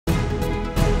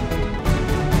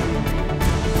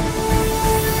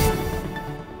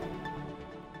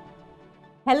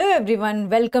Hello everyone,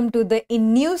 welcome to the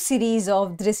new series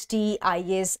of Drishti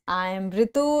IAS. I am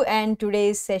Ritu and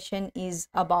today's session is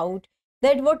about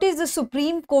that what is the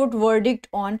Supreme Court verdict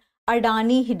on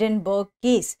Adani Hindenburg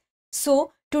case.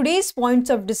 So today's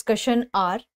points of discussion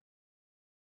are,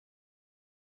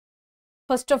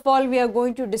 first of all, we are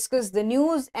going to discuss the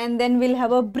news and then we'll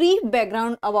have a brief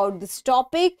background about this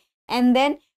topic, and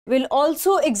then we'll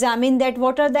also examine that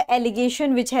what are the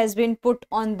allegations which has been put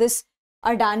on this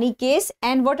Adani case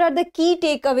and what are the key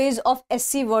takeaways of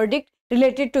SC verdict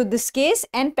related to this case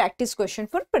and practice question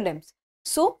for prelims.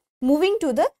 So moving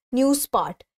to the news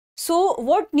part. So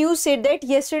what news said that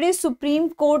yesterday Supreme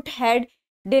Court had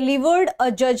delivered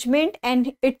a judgment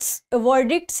and its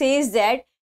verdict says that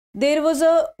there was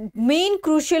a main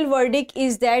crucial verdict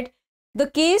is that the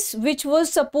case which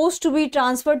was supposed to be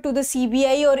transferred to the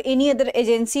CBI or any other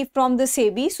agency from the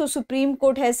SEBI. So Supreme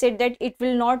Court has said that it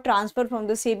will not transfer from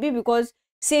the SEBI because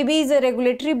SEBI is a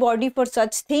regulatory body for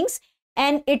such things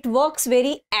and it works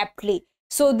very aptly.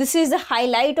 So this is the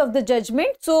highlight of the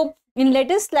judgment. So in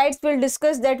later slides we'll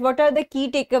discuss that what are the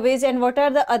key takeaways and what are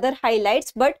the other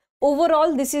highlights, but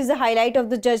overall this is the highlight of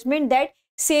the judgment that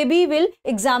SEBI will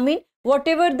examine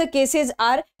whatever the cases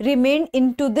are remained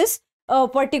into this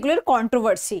particular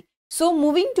controversy. So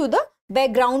moving to the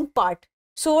background part.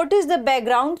 So what is the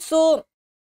background? So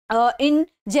in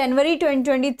January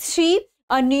 2023,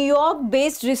 a New York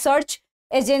based research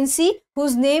agency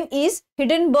whose name is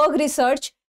Hindenburg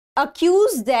Research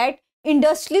accused that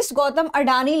industrialist Gautam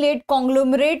Adani led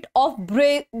conglomerate of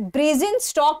brazen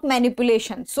stock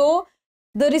manipulation. So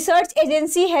the research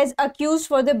agency has accused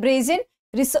for the brazen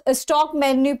stock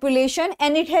manipulation,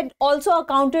 and it had also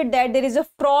accounted that there is a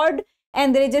fraud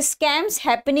and there is a scams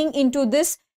happening into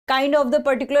this kind of the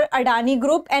particular Adani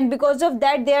Group, and because of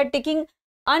that they are taking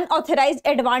unauthorized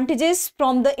advantages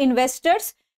from the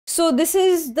investors. So this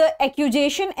is the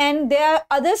accusation, and there are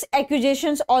other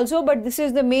accusations also, but this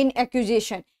is the main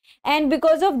accusation. And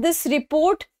because of this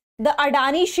report, the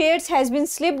Adani shares has been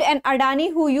slipped, and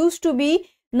Adani, who used to be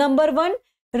 #1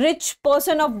 rich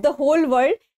person of the whole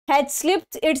world, had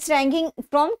slipped its ranking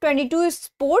from 22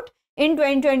 spot in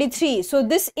 2023. So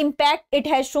this impact it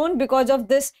has shown because of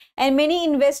this, and many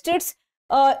investors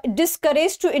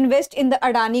discouraged to invest in the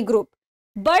Adani Group.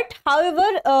 But however,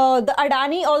 the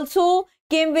Adani also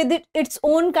came with its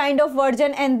own kind of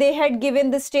version, and they had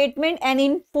given the statement, and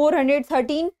in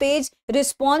 413-page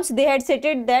response they had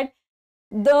stated that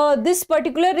this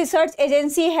particular research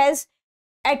agency has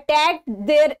attacked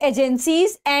their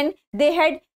agencies and they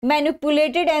had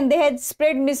manipulated and they had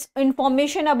spread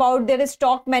misinformation about their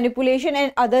stock manipulation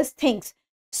and other things.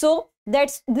 So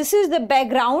this is the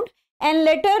background. And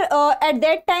later at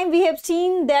that time we have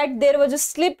seen that there was a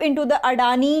slip into the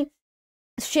Adani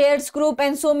shares group,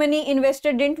 and so many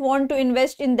investors didn't want to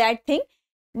invest in that thing,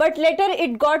 but later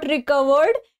it got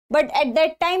recovered. But at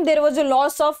that time there was a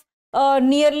loss of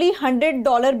nearly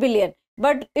 $100 billion,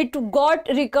 but it got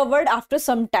recovered after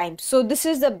some time. So this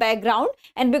is the background,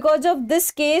 and because of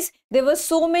this case there were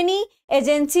so many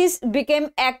agencies became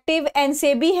active and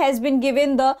SEBI has been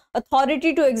given the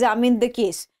authority to examine the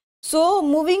case. So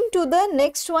moving to the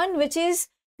next one, which is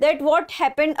that what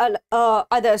happened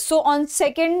others. So on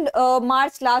 2nd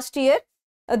March last year,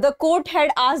 the court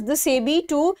had asked the SEBI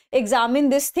to examine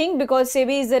this thing because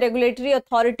SEBI is the regulatory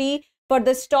authority for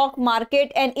the stock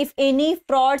market, and if any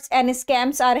frauds and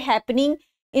scams are happening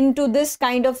into this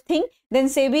kind of thing, then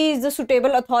SEBI is the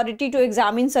suitable authority to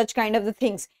examine such kind of the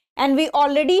things. And we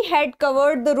already had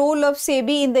covered the role of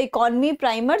SEBI in the economy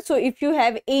primer. So if you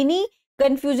have any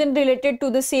confusion related to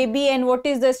the SEBI and what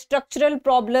is the structural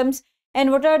problems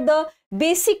and what are the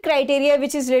basic criteria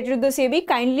which is related to the SEBI,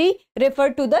 kindly refer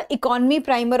to the economy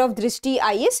primer of Drishti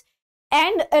IAS.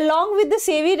 And along with the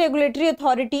SEBI regulatory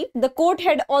authority, the court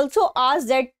had also asked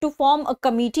that to form a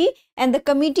committee, and the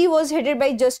committee was headed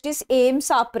by Justice A.M.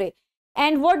 Sapre.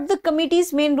 And what the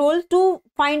committee's main role? To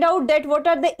find out that what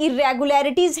are the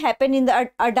irregularities happen in the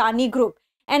Adani Group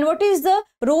and what is the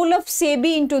role of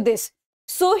SEBI into this.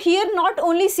 So here not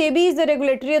only SEBI is the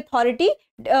regulatory authority,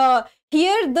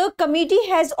 here the committee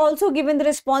has also given the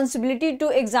responsibility to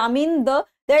examine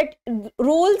that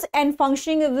roles and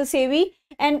functioning of the SEBI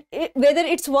and whether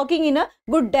it's working in a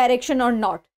good direction or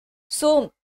not.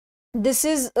 So this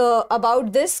is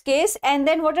about this case. And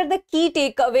then what are the key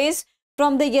takeaways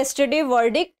from the yesterday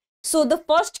verdict? So the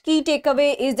first key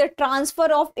takeaway is the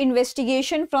transfer of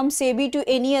investigation from SEBI to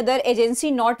any other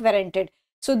agency not warranted.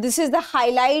 So this is the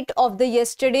highlight of the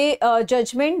yesterday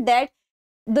judgment, that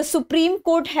the Supreme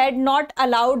Court had not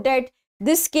allowed that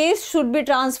this case should be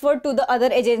transferred to the other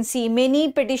agency.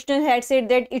 Many petitioners had said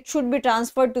that it should be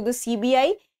transferred to the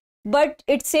CBI, but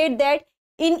it said that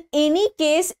in any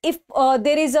case, if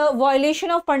there is a violation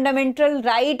of fundamental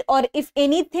right, or if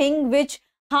anything which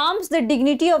harms the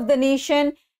dignity of the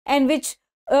nation and which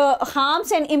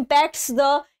harms and impacts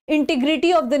the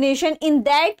integrity of the nation, in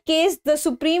that case the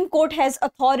Supreme Court has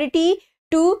authority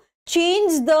to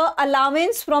change the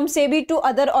allowance from SEBI to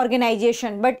other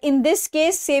organization. But in this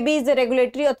case, SEBI is the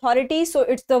regulatory authority, so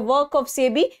it's the work of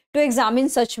SEBI to examine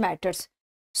such matters.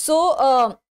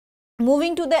 So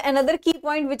moving to the another key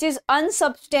point, which is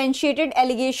unsubstantiated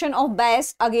allegation of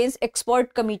bias against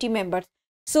expert committee members.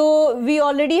 So we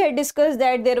already had discussed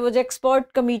that there was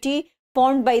expert committee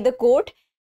formed by the court,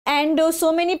 and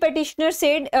so many petitioners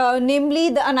said, namely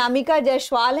the Anamika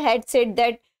Jaiswal had said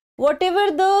that whatever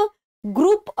the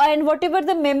group and whatever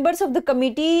the members of the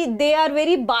committee, they are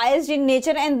very biased in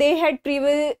nature, and they had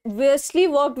previously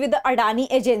worked with the Adani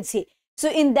agency.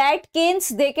 So in that case,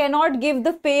 they cannot give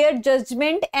the fair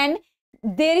judgment, and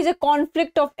there is a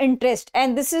conflict of interest,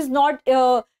 and this is not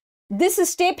this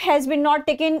step has been not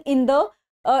taken in the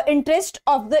interest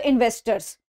of the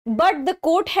investors. But the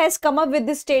court has come up with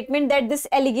this statement that this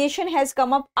allegation has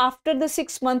come up after the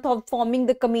 6 months of forming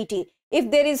the committee.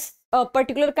 If there is a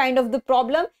particular kind of the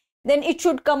problem, then it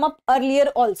should come up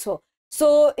earlier also.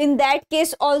 So in that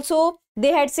case also,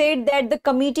 they had said that the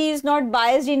committee is not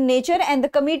biased in nature, and the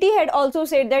committee had also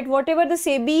said that whatever the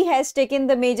SEBI has taken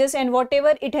the measures and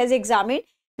whatever it has examined,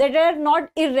 that are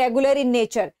not irregular in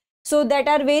nature, so that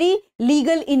are very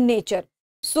legal in nature.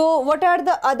 So what are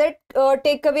the other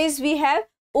takeaways we have?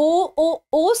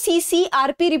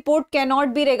 OCCRP report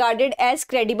cannot be regarded as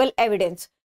credible evidence.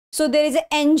 So there is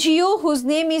an NGO whose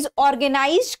name is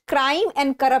Organized Crime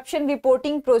and Corruption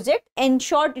Reporting Project. In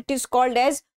short, it is called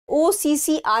as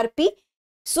OCCRP.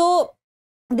 So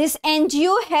this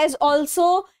NGO has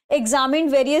also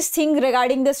examined various things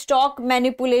regarding the stock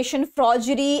manipulation,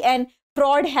 forgery and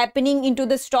fraud happening into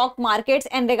the stock markets,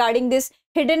 and regarding this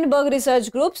Hindenburg Research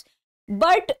groups.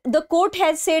 But the court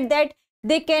has said that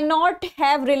they cannot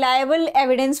have reliable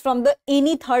evidence from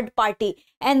any third party,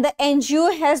 and the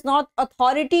NGO has not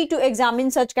authority to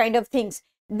examine such kind of things.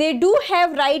 They do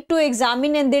have right to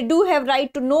examine, and they do have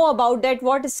right to know about that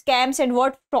what scams and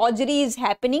what forgery is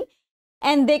happening,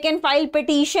 and they can file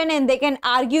petition and they can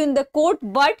argue in the court,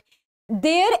 but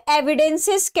their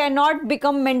evidences cannot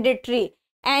become mandatory,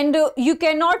 and you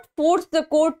cannot force the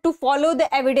court to follow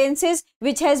the evidences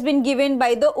which has been given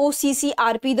by the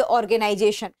OCCRP, the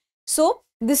organization. So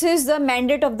this is the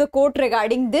mandate of the court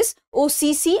regarding this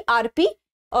OCCRP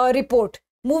report.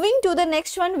 Moving to the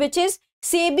next one, which is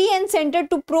SEBI and Center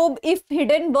to probe if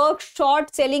Hindenburg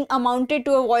short selling amounted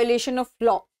to a violation of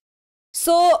law.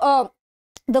 So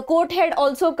the court had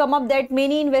also come up that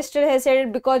many investors have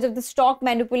said because of the stock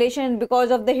manipulation and because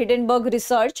of the Hindenburg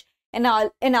research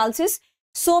analysis,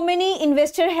 so many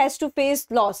investors has to face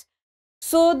loss.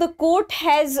 So the court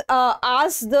has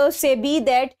asked the SEBI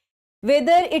that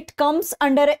whether it comes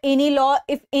under any law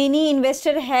if any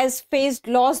investor has faced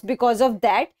loss because of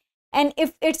that, and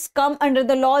if it's come under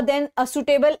the law, then a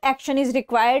suitable action is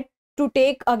required to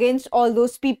take against all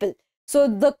those people. So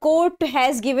the court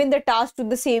has given the task to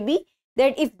the SEBI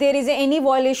that if there is any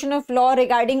violation of law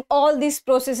regarding all these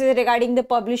processes, regarding the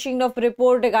publishing of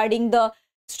report, regarding the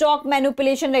stock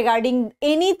manipulation, regarding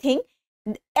anything,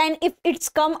 and if it's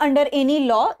come under any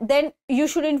law, then you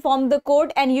should inform the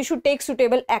court and you should take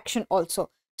suitable action also.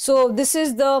 So this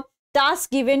is the task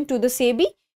given to the SEBI.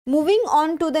 Moving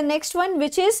on to the next one,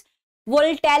 which is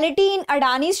volatility in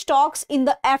Adani stocks in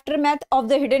the aftermath of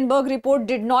the Hindenburg report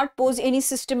did not pose any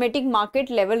systematic market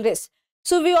level risk.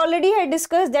 So we already had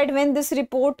discussed that when this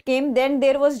report came, then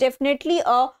there was definitely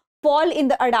a fall in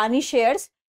the Adani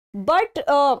shares, but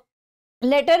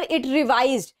later it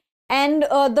revised, and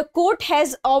the court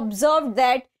has observed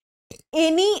that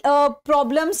any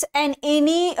problems and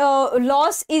any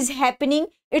loss is happening,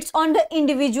 it's on the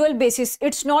individual basis.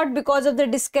 It's not because of the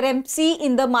discrepancy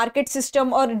in the market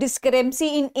system or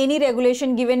discrepancy in any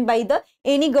regulation given by the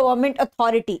any government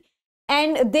authority.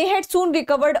 And they had soon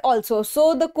recovered also.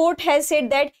 So the court has said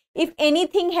that if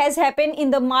anything has happened in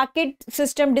the market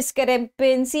system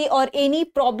discrepancy or any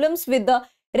problems with the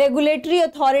regulatory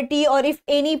authority, or if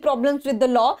any problems with the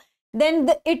law, then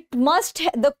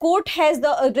the court has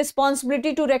the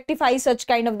responsibility to rectify such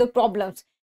kind of the problems.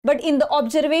 But in the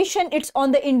observation, it's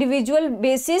on the individual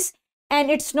basis, and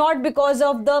it's not because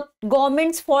of the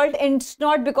government's fault, and it's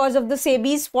not because of the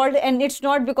SEBI's fault, and it's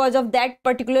not because of that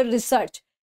particular research.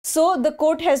 So the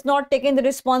court has not taken the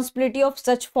responsibility of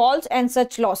such faults and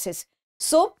such losses.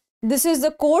 So this is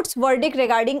the court's verdict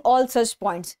regarding all such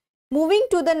points. Moving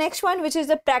to the next one, which is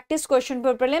the practice question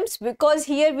for prelims, because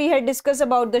here we had discussed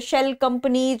about the shell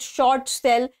companies, short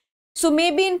sell, So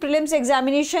maybe in prelims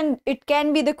examination, it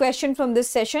can be the question from this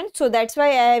session. So that's why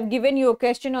I have given you a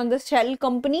question on the shell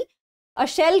company. A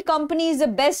shell company is the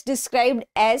best described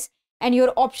as, and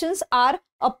your options are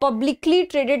a publicly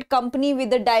traded company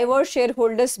with a diverse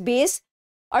shareholders base,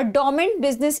 a dormant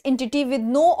business entity with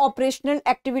no operational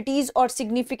activities or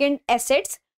significant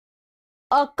assets,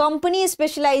 a company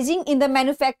specializing in the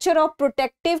manufacture of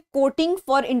protective coating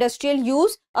for industrial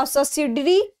use, a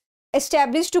subsidiary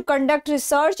established to conduct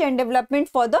research and development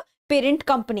for the parent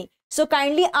company. So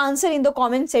kindly answer in the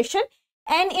comment section.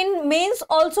 And in mains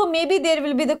also, maybe there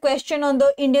will be the question on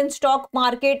the Indian stock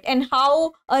market and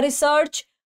how a research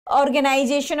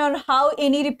organization or how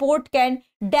any report can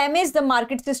damage the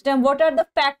market system. What are the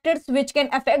factors which can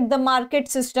affect the market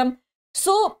system?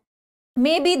 So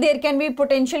maybe there can be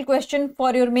potential question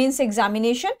for your mains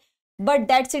examination. But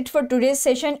that's it for today's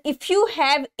session. If you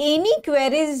have any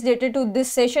queries related to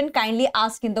this session, kindly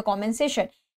ask in the comment section.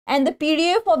 And the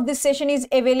PDF of this session is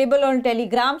available on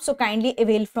Telegram, so kindly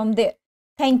avail from there.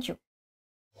 Thank you.